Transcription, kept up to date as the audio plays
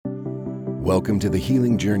Welcome to the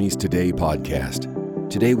Healing Journeys Today podcast.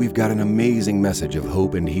 Today we've got an amazing message of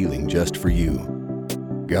hope and healing just for you.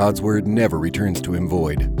 God's word never returns to him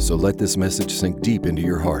void, so let this message sink deep into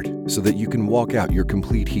your heart so that you can walk out your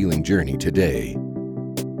complete healing journey today.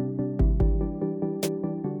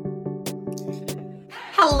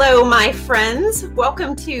 Hello, my friends.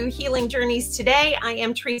 Welcome to Healing Journeys Today. I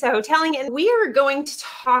am Teresa Houghteling, and we are going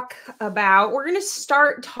to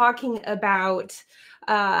start talking about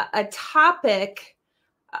a topic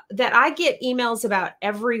that I get emails about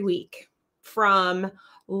every week from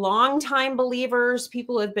longtime believers,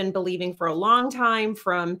 people who have been believing for a long time,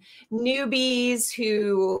 from newbies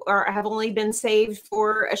who have only been saved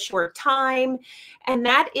for a short time, and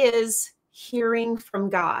that is hearing from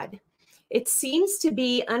God. It seems to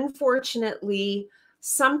be, unfortunately,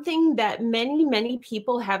 something that many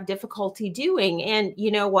people have difficulty doing. And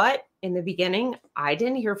you know what? In the beginning, I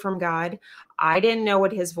didn't hear from God. I didn't know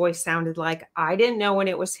what his voice sounded like. I didn't know when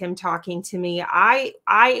it was him talking to me. I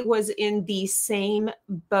was in the same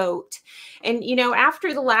boat. And,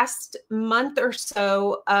 after the last month or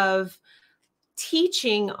so of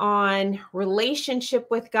teaching on relationship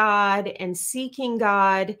with God and seeking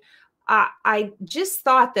God, I just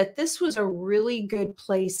thought that this was a really good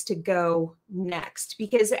place to go next,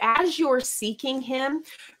 because as you're seeking him,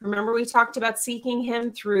 remember we talked about seeking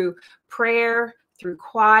him through prayer, through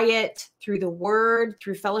quiet, through the word,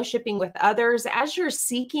 through fellowshipping with others. As you're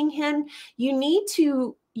seeking him, you need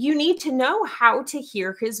to know how to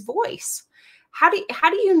hear his voice. How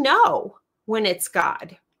do you know when it's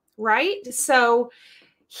God, right? So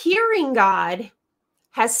hearing God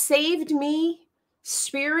has saved me,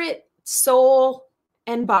 spirit, soul,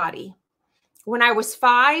 and body. When I was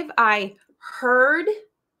 5, I heard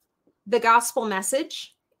the gospel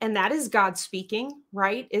message, and that is God speaking,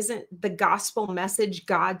 right? Isn't the gospel message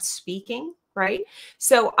God speaking, right?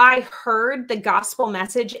 So I heard the gospel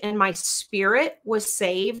message and my spirit was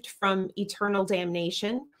saved from eternal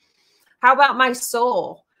damnation. How about my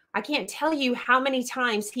soul? I can't tell you how many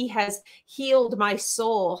times he has healed my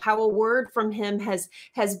soul, how a word from him has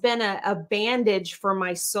been a bandage for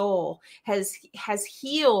my soul, has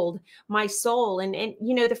healed my soul. And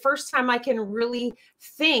the first time I can really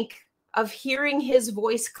think of hearing his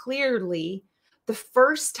voice clearly, the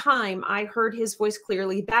first time I heard his voice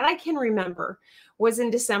clearly that I can remember was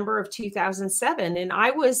in December of 2007. And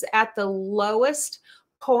I was at the lowest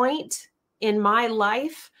point in my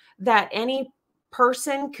life that any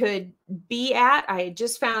person could be at. I had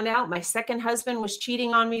just found out my second husband was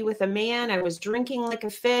cheating on me with a man. I was drinking like a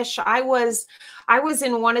fish. I was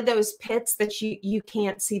in one of those pits that you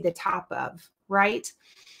can't see the top of, right?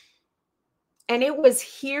 And it was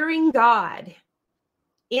hearing God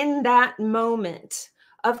in that moment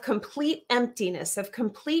of complete emptiness, of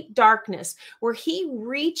complete darkness, where he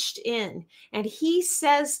reached in and he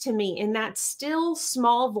says to me in that still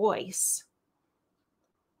small voice,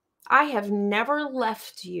 I have never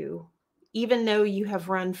left you, even though you have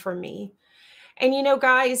run from me. And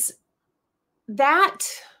guys, that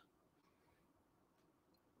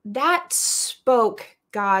spoke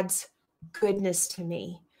God's goodness to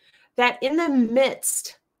me. That in the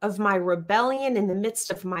midst of my rebellion, in the midst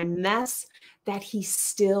of my mess, that he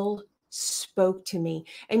still spoke to me.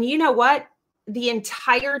 And you know what? The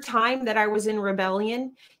entire time that I was in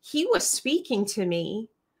rebellion, he was speaking to me.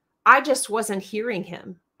 I just wasn't hearing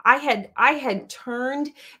him. I had turned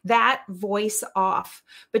that voice off.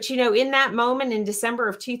 But in that moment in December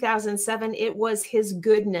of 2007, it was his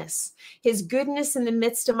goodness in the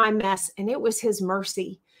midst of my mess. And it was his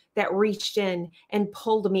mercy that reached in and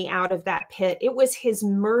pulled me out of that pit. It was his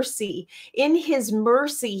mercy. In his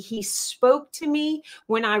mercy, he spoke to me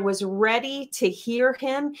when I was ready to hear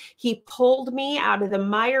him. He pulled me out of the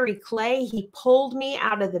miry clay. He pulled me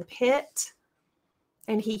out of the pit.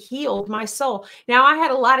 And he healed my soul. Now, I had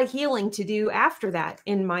a lot of healing to do after that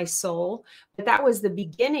in my soul, but that was the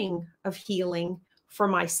beginning of healing for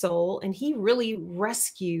my soul. And he really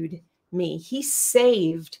rescued me. He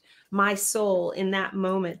saved my soul in that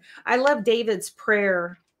moment. I love David's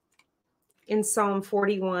prayer in Psalm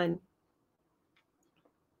 41.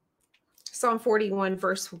 Psalm 41,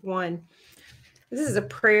 verse 1. This is a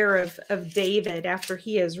prayer of David after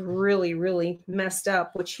he has really messed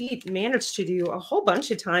up, which he managed to do a whole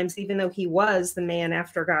bunch of times, even though he was the man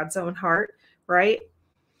after God's own heart, right?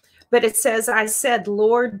 But it says, I said,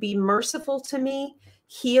 Lord, be merciful to me,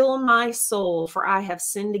 heal my soul, for I have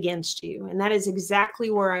sinned against you. And that is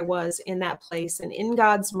exactly where I was in that place. And in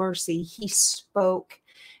God's mercy, he spoke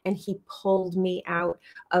and he pulled me out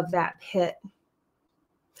of that pit.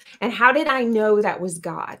 And how did I know that was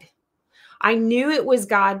God? I knew it was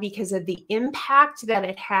God because of the impact that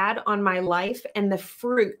it had on my life and the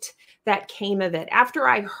fruit that came of it. After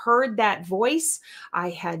I heard that voice, I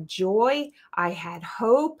had joy, I had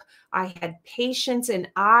hope, I had patience, and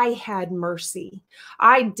I had mercy.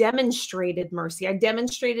 I demonstrated mercy. I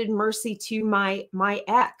demonstrated mercy to my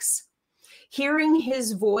ex. Hearing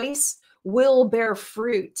his voice will bear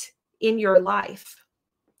fruit in your life.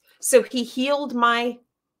 So he healed my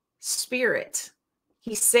spirit.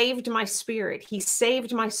 He saved my spirit. He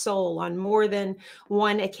saved my soul on more than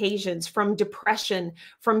one occasions, from depression,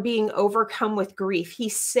 from being overcome with grief. He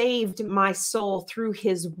saved my soul through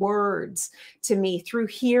his words to me, through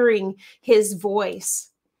hearing his voice.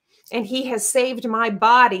 And he has saved my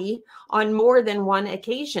body on more than one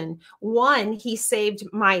occasion. One, he saved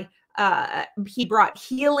he brought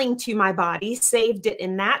healing to my body, saved it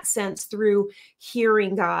in that sense through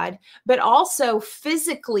hearing God, but also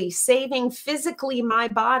saving physically my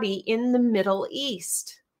body in the Middle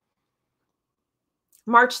East.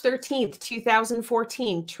 March 13th,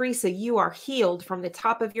 2014, Teresa, you are healed from the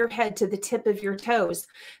top of your head to the tip of your toes.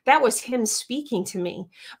 That was him speaking to me.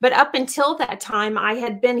 But up until that time, I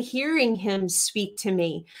had been hearing him speak to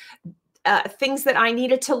me. Things that I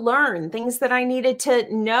needed to learn, things that I needed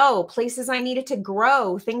to know, places I needed to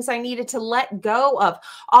grow, things I needed to let go of.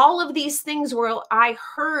 All of these things were I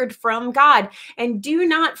heard from God. And do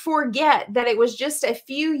not forget that it was just a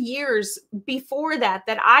few years before that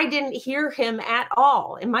I didn't hear him at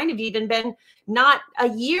all. It might have even been not a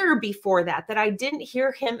year before that I didn't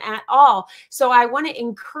hear him at all. So I want to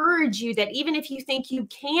encourage you that even if you think you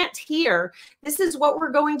can't hear, this is what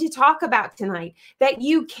we're going to talk about tonight, that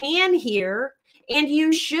you can hear and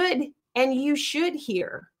you should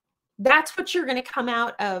hear. That's what you're going to come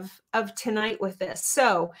out of tonight with this.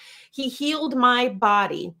 So he healed my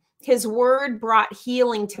body. His word brought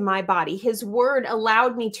healing to my body. His word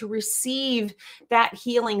allowed me to receive that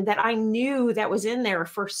healing that I knew that was in there.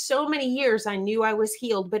 For so many years, I knew I was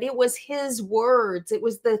healed, but it was his words. It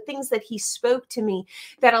was the things that he spoke to me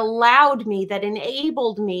that allowed me, that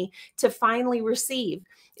enabled me to finally receive.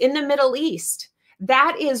 In the Middle East,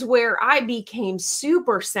 that is where I became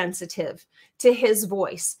super sensitive to his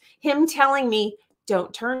voice. Him telling me,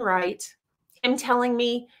 don't turn right. Him telling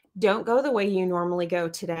me, don't go the way you normally go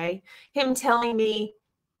today. Him telling me,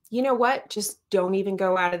 you know what? Just don't even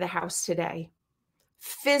go out of the house today.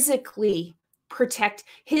 Physically protect,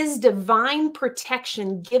 his divine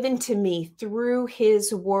protection given to me through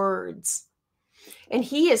his words. And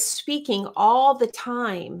he is speaking all the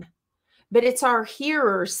time, but it's our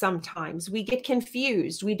hearers sometimes. We get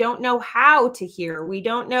confused. We don't know how to hear. We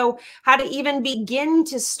don't know how to even begin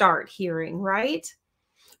to start hearing, right?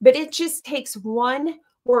 But it just takes one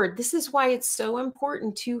word. This is why it's so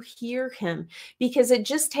important to hear him, because it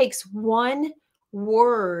just takes one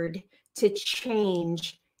word to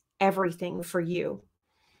change everything for you.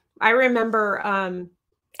 I remember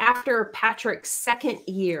after Patrick's second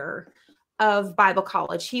year of Bible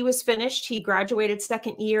college, he was finished. He graduated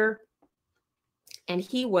second year. And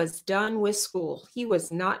he was done with school. He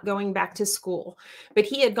was not going back to school, but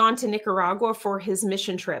he had gone to Nicaragua for his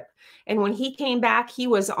mission trip. And when he came back, he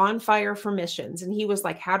was on fire for missions. And he was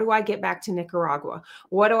like, how do I get back to Nicaragua?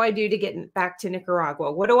 What do I do to get back to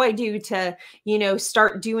Nicaragua? What do I do to,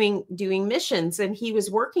 start doing missions? And he was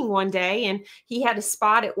working one day, and he had a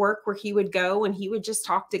spot at work where he would go and he would just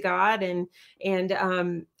talk to God. And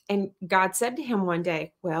God said to him one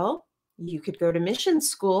day, well, you could go to mission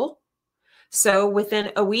school. So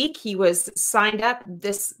within a week, he was signed up.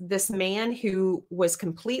 This man who was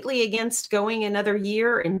completely against going another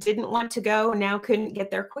year and didn't want to go, now couldn't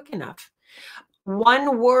get there quick enough.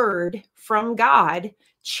 One word from God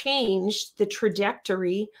changed the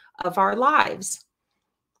trajectory of our lives.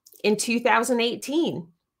 In 2018,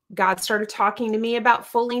 God started talking to me about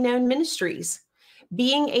Fully Known Ministries.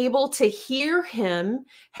 Being able to hear him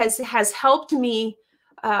has helped me.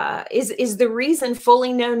 Is the reason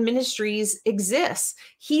Fully Known Ministries exists.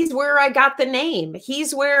 He's where I got the name.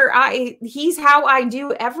 He's how I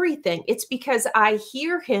do everything. It's because I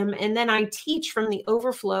hear him and then I teach from the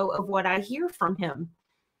overflow of what I hear from him.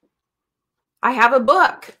 I have a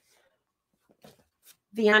book,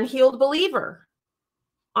 The Unhealed Believer.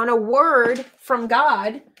 On a word from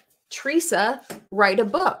God, Teresa, write a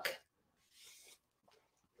book.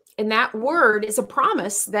 And that word is a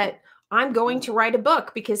promise that I'm going to write a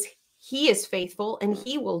book because he is faithful and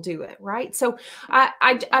he will do it, right? So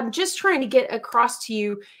I'm just trying to get across to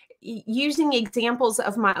you using examples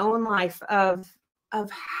of my own life of of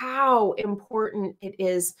how important it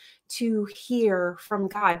is to hear from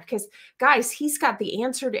God. Because guys, he's got the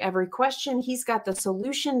answer to every question. He's got the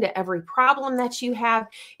solution to every problem that you have.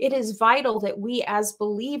 It is vital that we as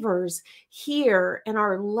believers hear and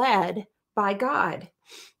are led by God.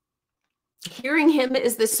 Hearing him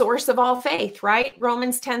is the source of all faith, right?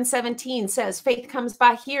 Romans 10:17 says, faith comes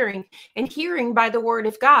by hearing, and hearing by the word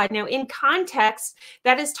of God. Now, in context,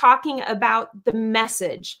 that is talking about the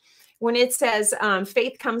message. When it says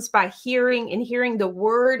faith comes by hearing and hearing the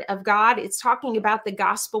word of God, it's talking about the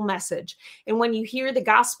gospel message. And when you hear the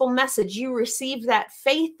gospel message, you receive that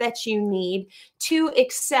faith that you need to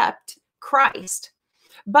accept Christ.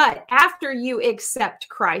 But after you accept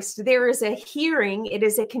Christ, there is a hearing. It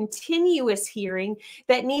is a continuous hearing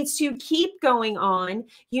that needs to keep going on.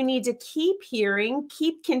 You need to keep hearing,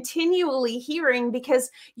 keep continually hearing,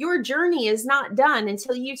 because your journey is not done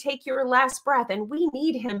until you take your last breath. And we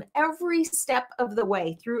need him every step of the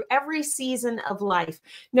way through every season of life.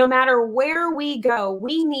 No matter where we go,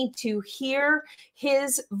 we need to hear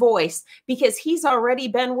his voice, because he's already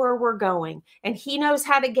been where we're going, and he knows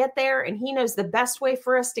how to get there, and he knows the best way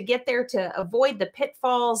for us to get there to avoid the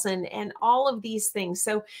pitfalls and all of these things.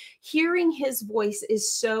 So hearing his voice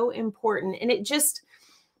is so important. And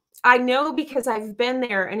I know, because I've been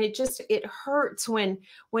there, and it hurts when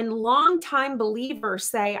longtime believers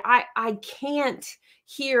say, I can't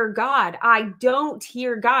hear God. I don't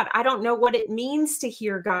hear God. I don't know what it means to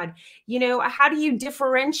hear God. You know, how do you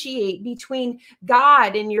differentiate between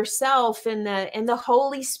God and yourself and the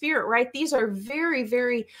Holy Spirit, right? These are very,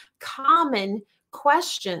 very common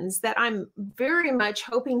questions that I'm very much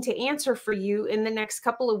hoping to answer for you in the next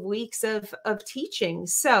couple of weeks of teaching.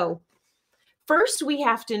 So first, we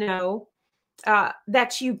have to know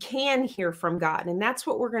that you can hear from God, and that's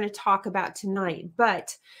what we're going to talk about tonight.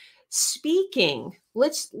 But speaking,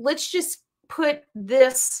 let's just put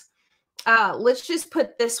this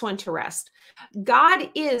one to rest. God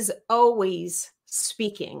is always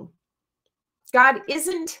speaking. God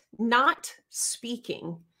isn't not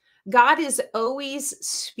speaking. God is always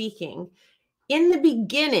speaking. In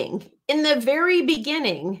the very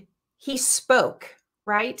beginning, he spoke,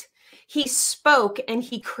 right? He spoke, and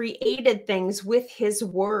he created things with his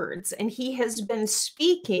words, and he has been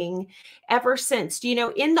speaking ever since. You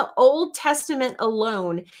know, in the Old Testament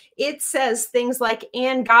alone, it says things like,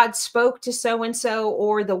 and God spoke to so-and-so,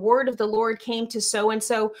 or the word of the Lord came to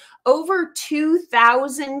so-and-so, over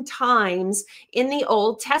 2,000 times in the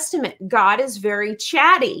Old Testament. God is very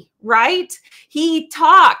chatty, right? He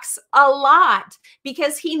talks a lot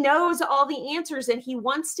because he knows all the answers, and he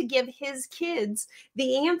wants to give his kids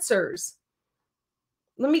the answers.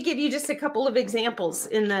 Let me give you just a couple of examples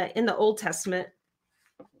in the Old Testament.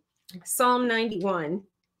 Psalm 91.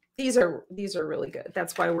 These are really good.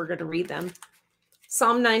 That's why we're going to read them.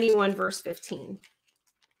 Psalm 91, verse 15.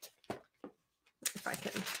 If I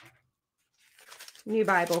can. New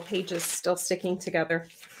Bible, pages still sticking together.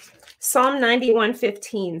 Psalm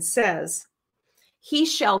 91:15 says, he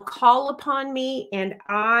shall call upon me, and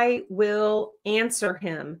I will answer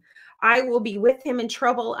him. I will be with him in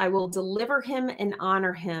trouble. I will deliver him and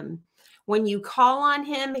honor him. When you call on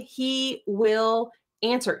him, he will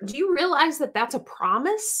answer. Do you realize that that's a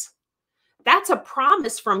promise? That's a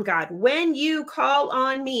promise from God. When you call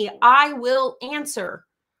on me, I will answer.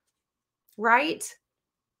 Right?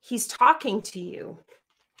 He's talking to you.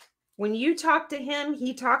 When you talk to him,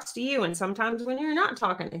 he talks to you. And sometimes when you're not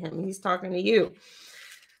talking to him, he's talking to you.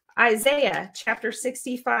 Isaiah chapter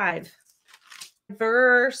 65,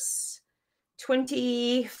 verse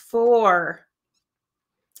 24.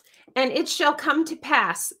 And it shall come to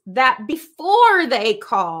pass that before they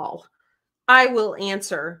call, I will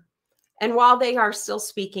answer. And while they are still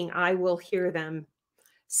speaking, I will hear them.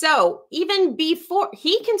 So even before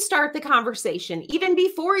he can start the conversation, even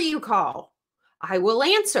before you call, I will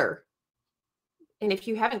answer. And if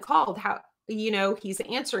you haven't called, he's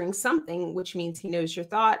answering something, which means he knows your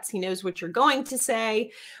thoughts. He knows what you're going to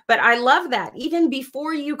say. But I love that. Even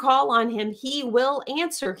before you call on him, he will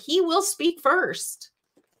answer. He will speak first.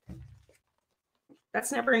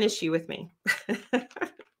 That's never an issue with me.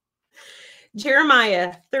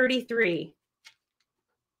 Jeremiah 33.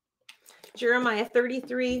 Jeremiah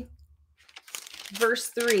 33, verse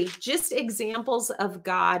 3. Just examples of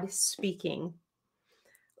God speaking.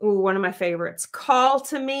 Ooh, one of my favorites. Call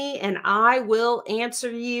to me, and I will answer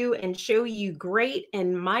you and show you great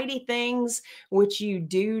and mighty things which you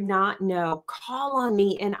do not know. Call on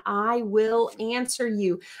me, and I will answer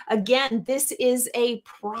you. Again, this is a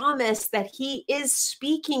promise that he is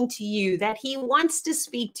speaking to you, that he wants to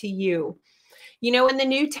speak to you. You know, in the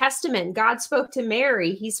New Testament, God spoke to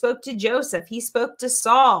Mary. He spoke to Joseph. He spoke to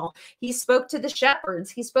Saul. He spoke to the shepherds.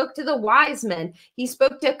 He spoke to the wise men. He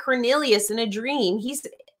spoke to Cornelius in a dream.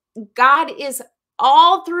 God is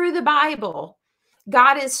all through the Bible.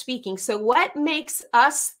 God is speaking. So what makes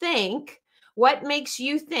us think, what makes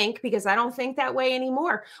you think, because I don't think that way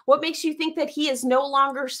anymore, what makes you think that he is no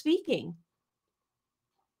longer speaking?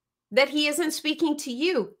 That he isn't speaking to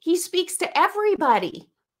you? He speaks to everybody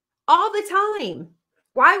all the time.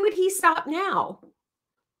 Why would he stop now?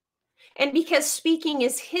 And because speaking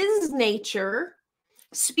is his nature,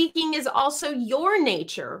 speaking is also your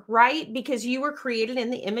nature, right? Because you were created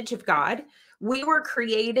in the image of God. We were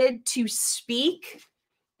created to speak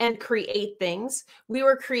and create things. We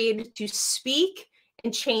were created to speak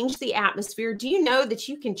and change the atmosphere. Do you know that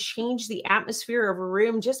you can change the atmosphere of a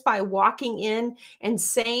room just by walking in and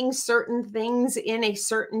saying certain things in a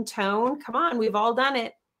certain tone? Come on, we've all done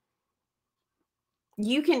it.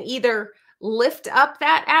 You can either lift up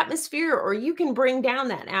that atmosphere or you can bring down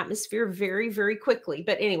that atmosphere very, very quickly.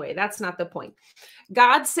 But anyway, that's not the point.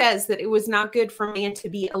 God says that it was not good for man to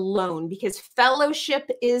be alone because fellowship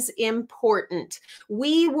is important.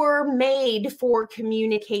 We were made for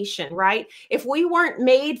communication, right? If we weren't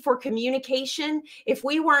made for communication, if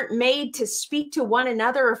we weren't made to speak to one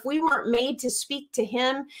another, if we weren't made to speak to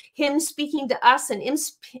him speaking to us and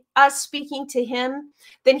us speaking to him,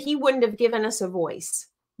 then he wouldn't have given us a voice.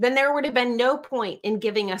 Then there would have been no point in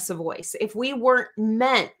giving us a voice. If we weren't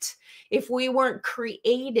meant, if we weren't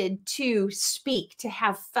created to speak, to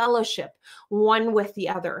have fellowship one with the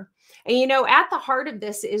other. And you know, at the heart of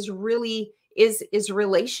this is really is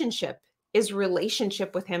relationship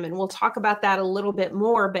with him. And we'll talk about that a little bit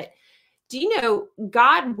more. But do you know,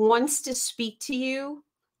 God wants to speak to you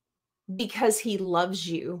because he loves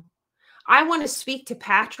you. I want to speak to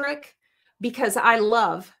Patrick because I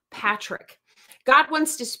love Patrick. God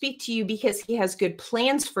wants to speak to you because he has good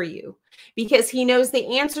plans for you, because he knows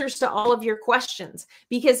the answers to all of your questions,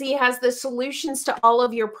 because he has the solutions to all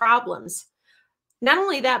of your problems. Not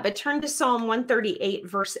only that, but turn to Psalm 138,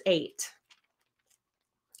 verse 8.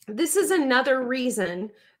 This is another reason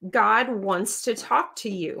God wants to talk to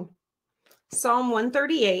you. Psalm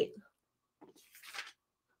 138,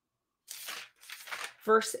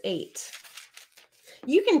 verse 8.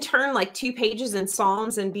 You can turn like 2 pages in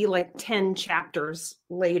Psalms and be like 10 chapters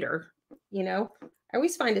later, you know? I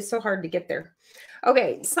always find it so hard to get there.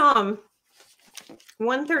 Okay, Psalm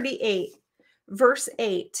 138, verse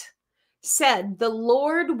 8 said, "The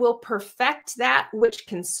Lord will perfect that which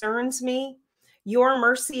concerns me. Your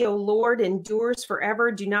mercy, O Lord, endures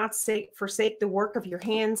forever. Do not forsake the work of your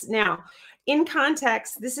hands." Now, in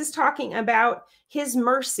context, this is talking about his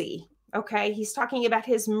mercy. Okay, he's talking about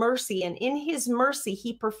his mercy, and in his mercy,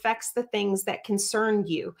 he perfects the things that concern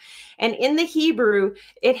you. And in the Hebrew,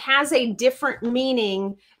 it has a different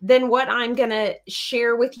meaning than what I'm going to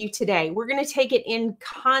share with you today. We're going to take it in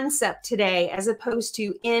concept today as opposed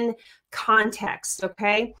to in context.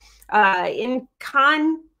 Okay, in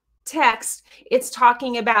context, it's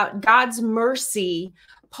talking about God's mercy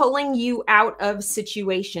pulling you out of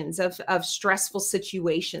situations, of stressful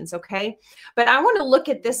situations, okay? But I want to look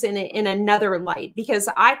at this in another light, because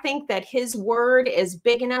I think that his word is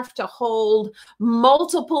big enough to hold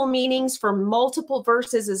multiple meanings for multiple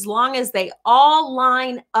verses, as long as they all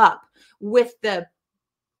line up with the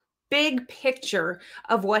big picture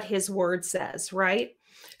of what his word says, right?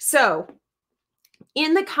 So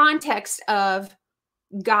in the context of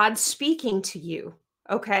God speaking to you,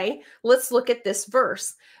 okay, let's look at this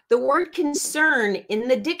verse. The word concern in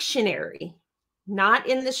the dictionary, not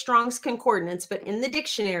in the Strong's Concordance, but in the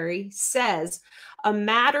dictionary, says a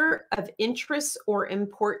matter of interest or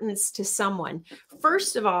importance to someone.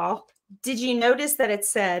 First of all, did you notice that it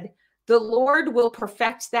said, the Lord will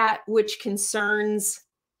perfect that which concerns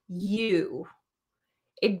you?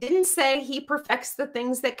 It didn't say he perfects the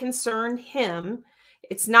things that concern him.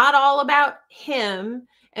 It's not all about him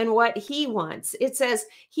and what he wants. It says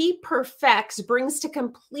he perfects, brings to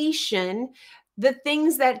completion the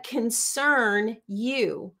things that concern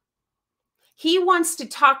you. He wants to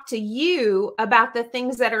talk to you about the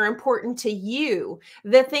things that are important to you,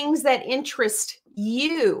 the things that interest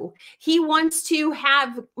you. He wants to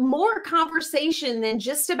have more conversation than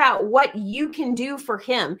just about what you can do for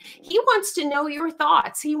him. He wants to know your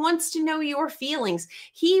thoughts. He wants to know your feelings.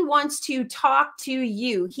 He wants to talk to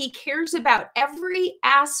you. He cares about every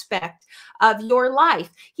aspect of your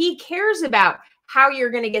life. He cares about how you're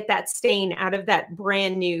going to get that stain out of that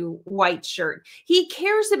brand new white shirt. He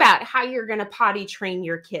cares about how you're going to potty train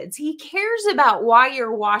your kids. He cares about why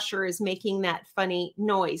your washer is making that funny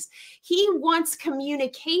noise. He wants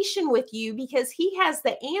communication with you because he has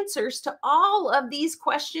the answers to all of these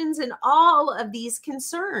questions and all of these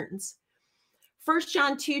concerns. 1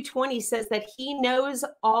 John 2:20 says that he knows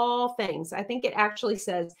all things. I think it actually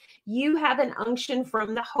says, you have an unction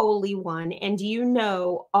from the Holy One and you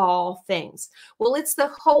know all things. Well, it's the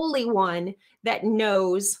Holy One that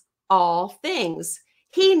knows all things.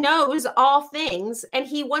 He knows all things and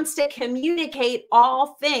he wants to communicate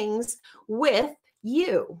all things with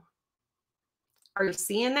you. Are you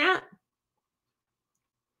seeing that?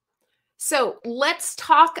 So let's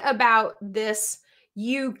talk about this.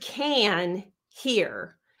 You can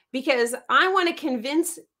hear, because I want to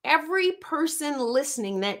convince every person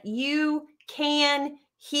listening that you can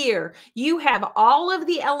hear. You have all of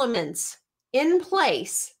the elements in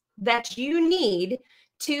place that you need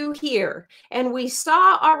to hear. And we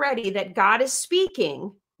saw already that God is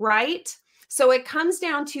speaking, right? So it comes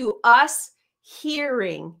down to us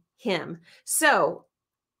hearing him. So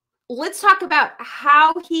let's talk about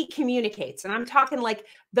how he communicates. And I'm talking like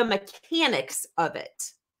the mechanics of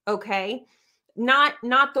it, okay? Not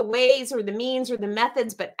the ways or the means or the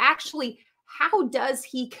methods, but actually, how does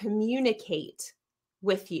he communicate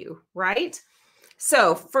with you, right?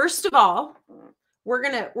 So first of all, we're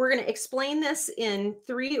gonna explain this in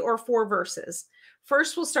 3 or 4 verses.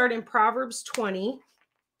 First, we'll start in Proverbs 20,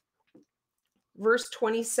 verse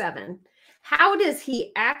 27. How does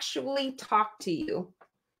he actually talk to you?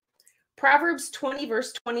 Proverbs 20,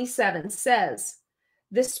 verse 27 says,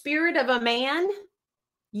 the spirit of a man,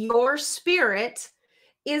 your spirit,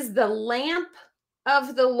 is the lamp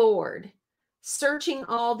of the Lord, searching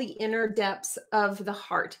all the inner depths of the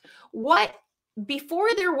heart. Before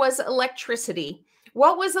there was electricity,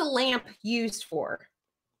 what was a lamp used for?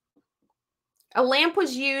 A lamp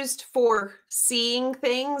was used for seeing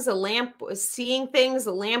things. A lamp was seeing things.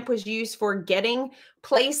 A lamp was used for getting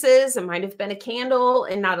places. It might have been a candle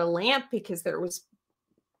and not a lamp because there was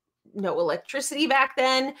no electricity back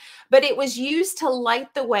then, but it was used to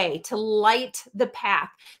light the way, to light the path.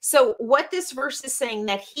 So what this verse is saying,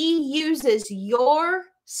 that he uses your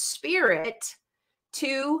spirit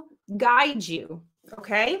to guide you.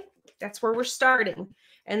 Okay, that's where we're starting.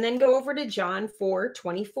 And then go over to John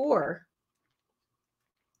 4:24.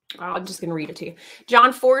 I'm just going to read it to you.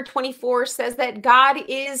 John 4:24 says that God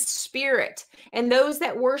is spirit, and those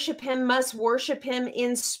that worship him must worship him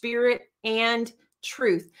in spirit and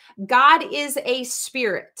truth. God is a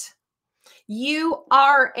spirit. You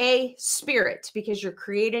are a spirit because you're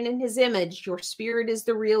created in his image. Your spirit is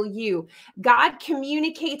the real you. God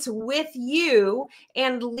communicates with you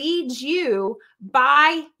and leads you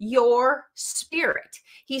by your spirit.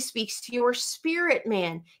 He speaks to your spirit,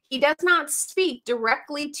 man. He does not speak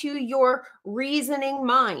directly to your reasoning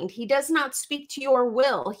mind. He does not speak to your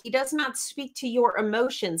will. He does not speak to your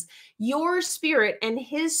emotions. Your spirit and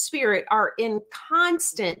his spirit are in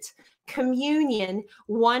constant communion,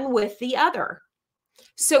 one with the other.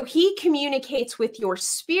 So he communicates with your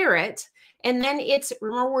spirit, and then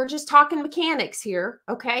remember, we're just talking mechanics here,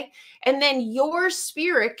 okay? And then your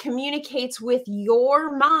spirit communicates with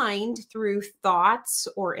your mind through thoughts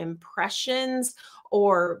or impressions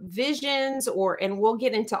or visions, and we'll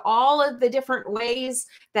get into all of the different ways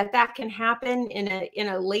that can happen in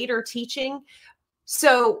a later teaching.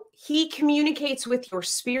 So he communicates with your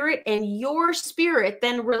spirit, and your spirit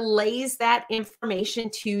then relays that information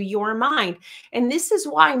to your mind. And this is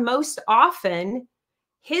why most often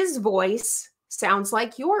his voice sounds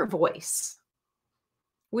like your voice,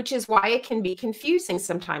 which is why it can be confusing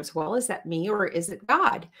sometimes. Well, is that me or is it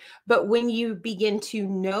God? But when you begin to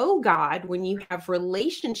know God, when you have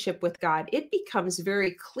relationship with God, it becomes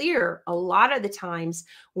very clear a lot of the times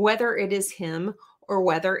whether it is him or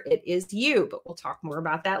whether it is you, but we'll talk more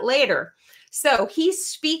about that later. So he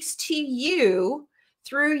speaks to you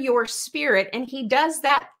through your spirit, and he does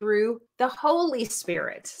that through the Holy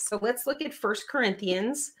Spirit. So let's look at 1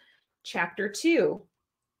 Corinthians chapter 2.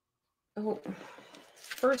 1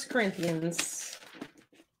 Corinthians,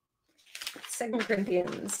 2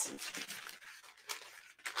 Corinthians,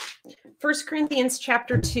 1 Corinthians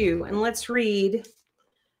chapter 2, and let's read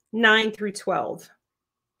 9 through 12.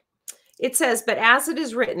 It says, but as it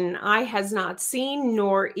is written, eye has not seen,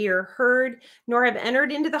 nor ear heard, nor have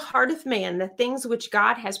entered into the heart of man the things which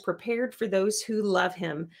God has prepared for those who love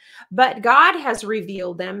him. But God has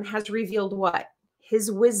revealed them, has revealed what?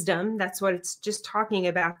 His wisdom. That's what it's just talking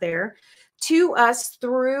about there. to us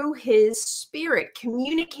through his Spirit,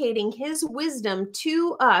 communicating his wisdom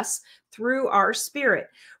to us through our spirit.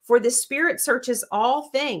 For the Spirit searches all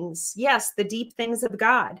things, yes, the deep things of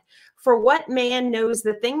God. For what man knows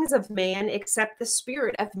the things of man except the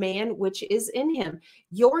spirit of man which is in him?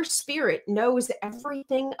 Your spirit knows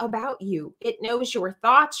everything about you. It knows your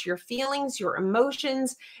thoughts, your feelings, your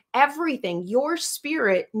emotions, everything. Your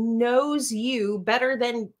spirit knows you better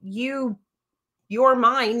than your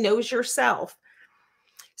mind knows yourself.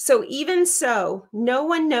 So even so, no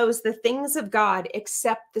one knows the things of God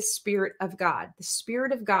except the Spirit of God. The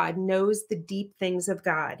Spirit of God knows the deep things of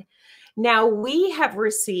God. Now we have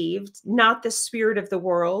received not the spirit of the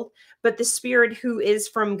world, but the Spirit who is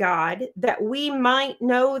from God, that we might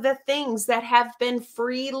know the things that have been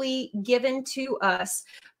freely given to us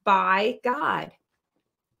by God.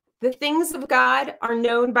 The things of God are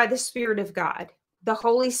known by the Spirit of God, the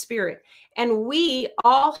Holy Spirit. And we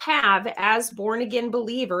all have, as born again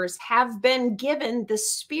believers, have been given the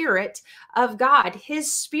Spirit of God.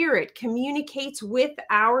 His Spirit communicates with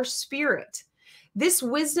our spirit. This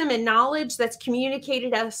wisdom and knowledge that's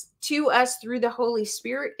communicated to us through the Holy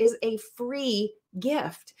Spirit is a free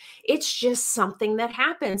gift. It's just something that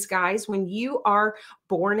happens, guys, when you are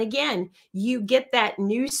born again. You get that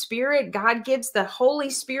new spirit. God gives the Holy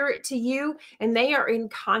Spirit to you, and they are in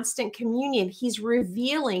constant communion. He's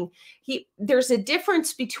revealing. There's a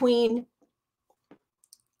difference between,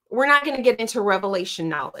 we're not going to get into revelation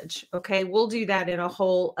knowledge. Okay. We'll do that in a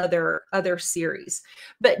whole other series,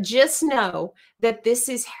 but just know that this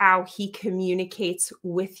is how he communicates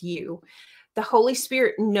with you. The Holy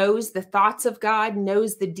Spirit knows the thoughts of God,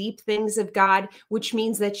 knows the deep things of God, which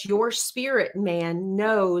means that your spirit man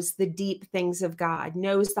knows the deep things of God,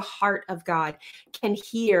 knows the heart of God, can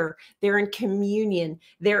hear. They're in communion.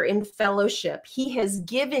 They're in fellowship. He has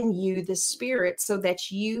given you the Spirit so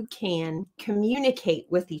that you can communicate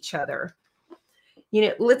with each other.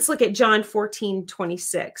 Let's look at John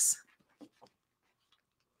 14:26.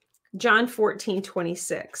 John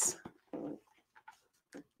 14:26.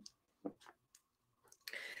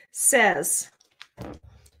 Says,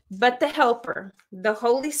 but the Helper, the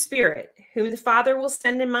Holy Spirit, whom the Father will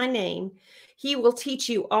send in my name, he will teach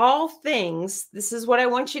you all things. This is what I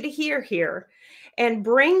want you to hear here, and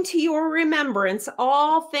bring to your remembrance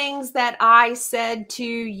all things that I said to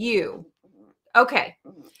you. Okay.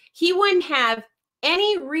 He wouldn't have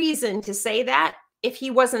any reason to say that if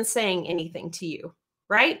he wasn't saying anything to you.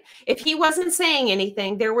 Right? If he wasn't saying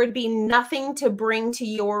anything, there would be nothing to bring to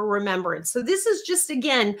your remembrance. So this is just,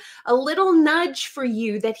 again, a little nudge for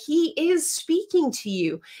you that he is speaking to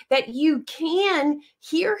you, that you can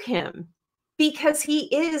hear him because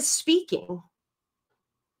he is speaking.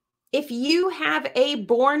 If you have a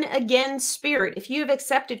born again spirit, if you have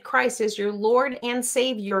accepted Christ as your Lord and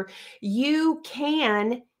Savior, you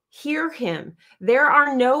can hear him. There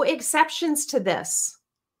are no exceptions to this.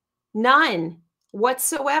 None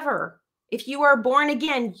whatsoever. If you are born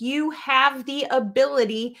again, you have the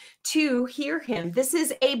ability to hear him. This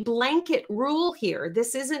is a blanket rule here.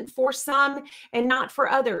 This isn't for some and not for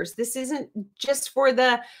others. This isn't just for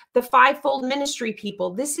the fivefold ministry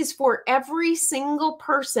people. This is for every single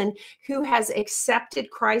person who has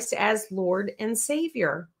accepted Christ as Lord and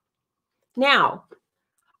Savior. Now,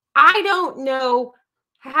 I don't know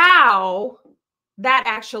how that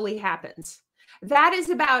actually happens. That is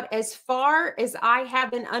about as far as I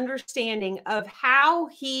have an understanding of how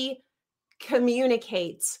he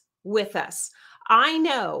communicates with us. I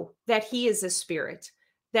know that he is a spirit,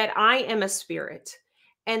 that I am a spirit,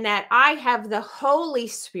 and that I have the Holy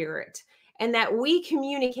Spirit, and that we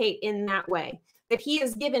communicate in that way, that he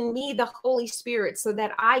has given me the Holy Spirit so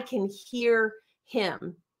that I can hear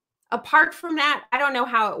him. Apart from that, I don't know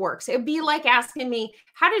how it works. It'd be like asking me,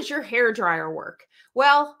 how does your hair dryer work?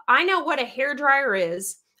 Well, I know what a hair dryer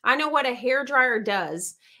is. I know what a hair dryer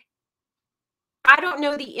does. I don't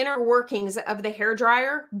know the inner workings of the hair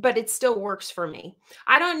dryer, but it still works for me.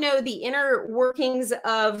 I don't know the inner workings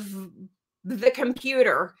of the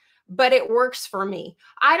computer, but it works for me.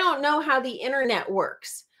 I don't know how the internet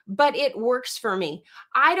works, but it works for me.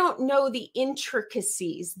 I don't know the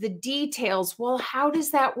intricacies, the details. Well, how does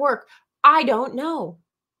that work? I don't know,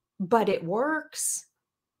 but it works.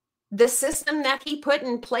 The system that he put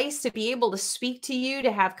in place to be able to speak to you,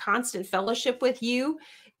 to have constant fellowship with you,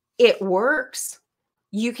 it works.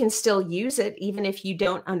 You can still use it even if you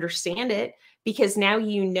don't understand it, because now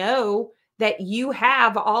you know that you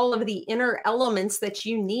have all of the inner elements that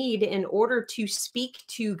you need in order to speak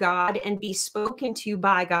to God and be spoken to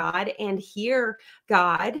by God and hear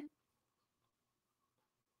God.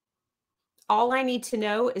 All I need to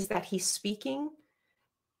know is that he's speaking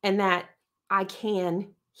and that I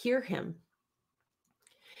can hear him.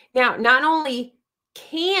 Now, not only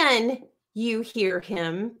can you hear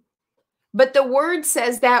him, but the word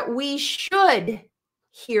says that we should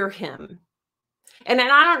hear him. And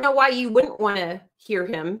then I don't know why you wouldn't want to hear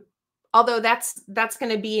him. Although that's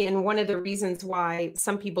going to be in one of the reasons why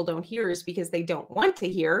some people don't hear is because they don't want to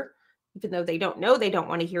hear, even though they don't know they don't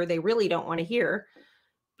want to hear. They really don't want to hear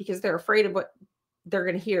because they're afraid of what they're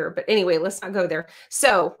going to hear. But anyway, let's not go there.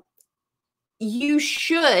 So you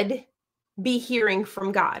should be hearing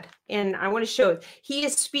from God. And I want to show it. He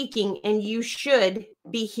is speaking and you should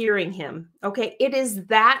be hearing him. Okay. It is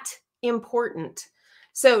that important.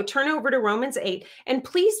 So turn over to Romans 8 and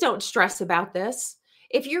please don't stress about this.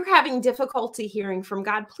 If you're having difficulty hearing from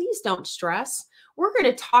God, please don't stress. We're going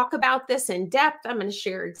to talk about this in depth. I'm going to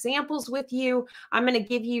share examples with you. I'm going to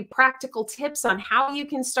give you practical tips on how you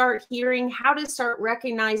can start hearing, how to start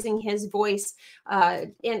recognizing his voice,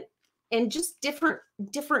 and just different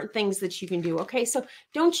things that you can do. Okay, so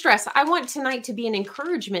don't stress. I want tonight to be an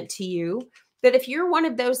encouragement to you that if you're one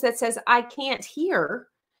of those that says, I can't hear,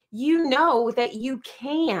 you know that you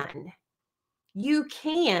can. You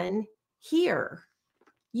can hear.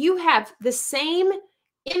 You have the same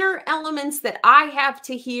inner elements that I have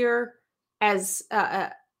to hear as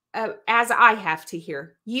I have to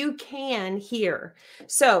hear. You can hear.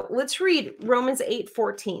 So let's read Romans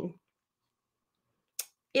 8:14.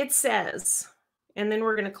 It says, and then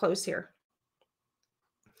we're going to close here.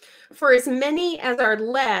 For as many as are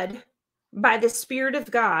led by the Spirit of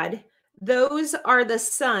God, those are the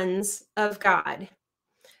sons of God.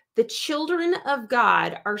 The children of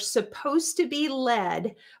God are supposed to be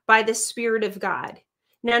led by the Spirit of God.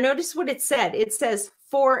 Now, notice what it said. It says,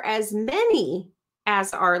 for as many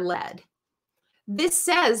as are led. This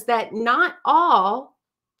says that not all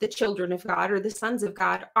the children of God or the sons of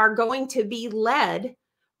God are going to be led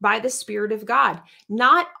by the Spirit of God.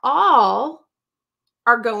 Not all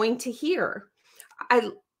are going to hear.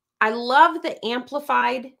 I love the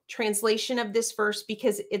amplified translation of this verse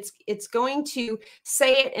because it's going to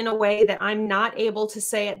say it in a way that I'm not able to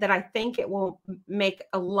say it, that I think it will make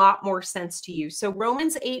a lot more sense to you. So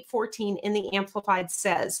Romans 8:14 in the amplified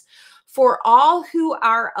says, for all who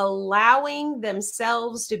are allowing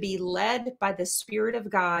themselves to be led by the Spirit of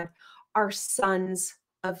God are sons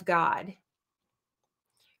of God.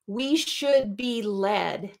 We should be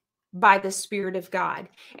led by the Spirit of God,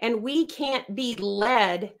 and we can't be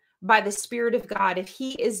led by the Spirit of God if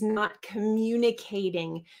he is not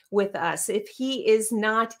communicating with us, if he is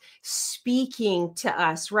not speaking to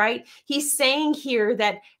us, right? He's saying here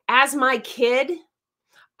that as my kid,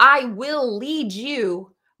 I will lead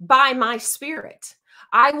you by my Spirit.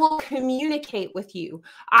 I will communicate with you.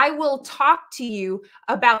 I will talk to you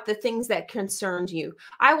about the things that concern you.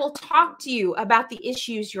 I will talk to you about the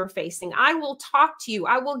issues you're facing. I will talk to you.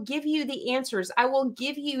 I will give you the answers. I will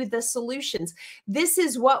give you the solutions. This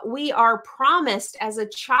is what we are promised as a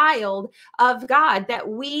child of God, that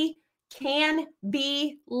we can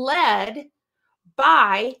be led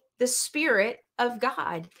by the Spirit of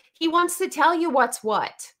God. He wants to tell you what's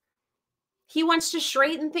what. He wants to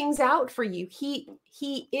straighten things out for you.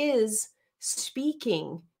 He is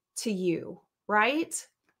speaking to you, right?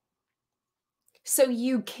 So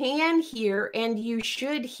you can hear and you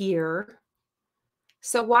should hear.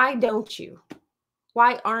 So why don't you?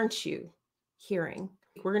 Why aren't you hearing?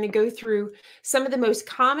 We're going to go through some of the most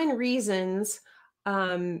common reasons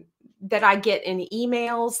that I get in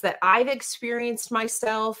emails that I've experienced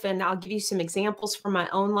myself. And I'll give you some examples from my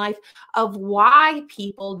own life of why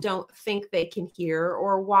people don't think they can hear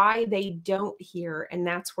or why they don't hear. And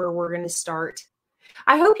that's where we're going to start.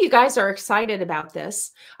 I hope you guys are excited about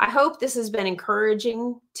this. I hope this has been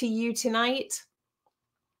encouraging to you tonight.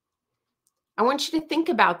 I want you to think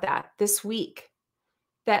about that this week,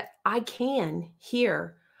 that I can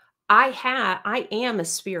hear. I am a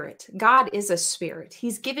spirit. God is a spirit.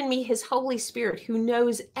 He's given me his Holy Spirit who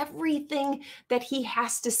knows everything that he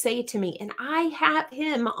has to say to me. And I have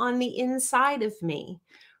him on the inside of me,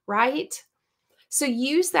 right? So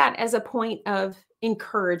use that as a point of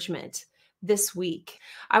encouragement this week.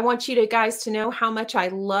 I want you guys to know how much I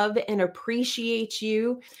love and appreciate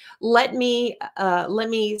you. Let me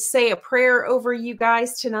say a prayer over you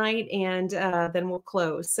guys tonight, and then we'll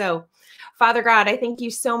close. So, Father God, I thank you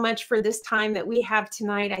so much for this time that we have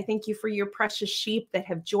tonight. I thank you for your precious sheep that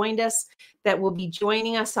have joined us, that will be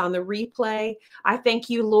joining us on the replay. I thank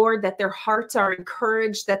you, Lord, that their hearts are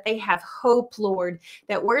encouraged, that they have hope, Lord,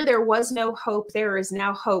 that where there was no hope, there is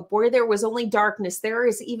now hope. Where there was only darkness, there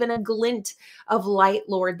is even a glint point of light,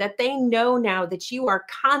 Lord, that they know now that you are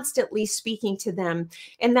constantly speaking to them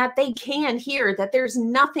and that they can hear, that there's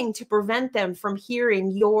nothing to prevent them from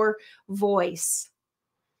hearing your voice.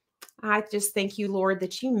 I just thank you, Lord,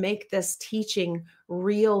 that you make this teaching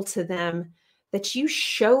real to them, that you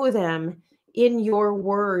show them in your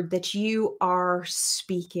word that you are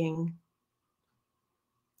speaking.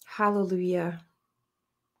 Hallelujah.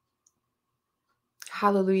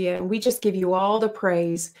 Hallelujah. And we just give you all the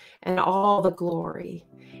praise and all the glory.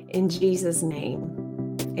 In Jesus'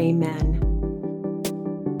 name, amen.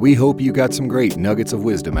 We hope you got some great nuggets of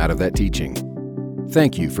wisdom out of that teaching.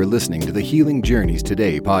 Thank you for listening to the Healing Journeys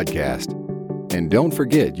Today podcast. And don't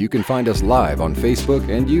forget, you can find us live on Facebook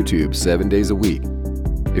and YouTube 7 days a week.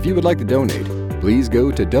 If you would like to donate, please go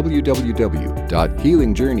to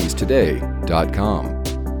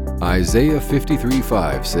www.healingjourneystoday.com. Isaiah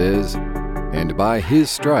 53:5 says, "And by his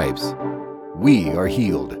stripes, we are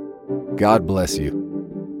healed." God bless you.